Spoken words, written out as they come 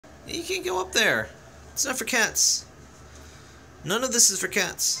You can't go up there. It's not for cats. None of this is for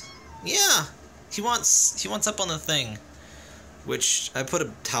cats. Yeah, he wants up on the thing. Which, I put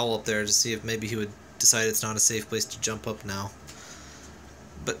a towel up there to see if maybe he would decide it's not a safe place to jump up now.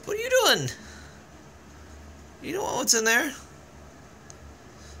 But what are you doing? You don't want what's in there?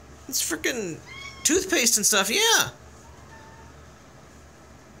 It's freaking toothpaste and stuff, yeah!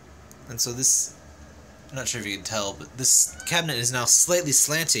 And so this, I'm not sure if you can tell, but this cabinet is now slightly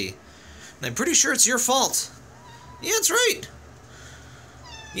slanty. And I'm pretty sure it's your fault. Yeah, that's right.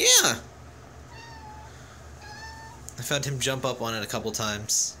 Yeah. I found him jump up on it a couple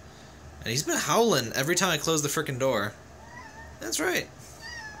times. And he's been howling every time I close the frickin' door. That's right.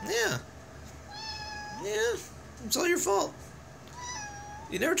 Yeah. Yeah. It's all your fault.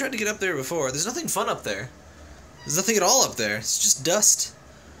 You never tried to get up there before. There's nothing fun up there. There's nothing at all up there. It's just dust.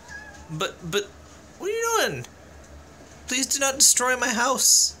 But, what are you doing? Please do not destroy my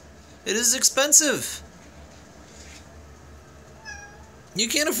house. It is expensive. You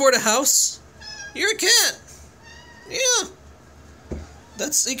can't afford a house. You're a cat. Yeah.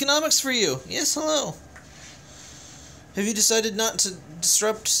 That's economics for you. Yes, hello. Have you decided not to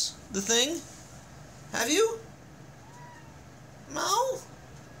disrupt the thing? Have you? No? What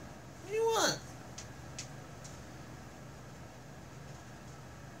do you want?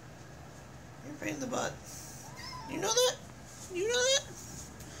 You're a pain in the butt. You know that? You know that?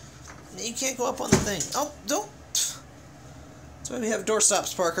 You can't go up on the thing. Oh, don't. That's why we have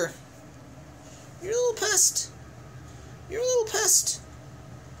doorstops, Parker. You're a little pest. You're a little pest.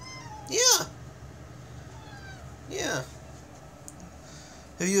 Yeah. Yeah.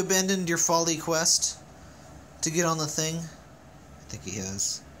 Have you abandoned your folly quest to get on the thing? I think he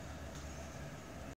has.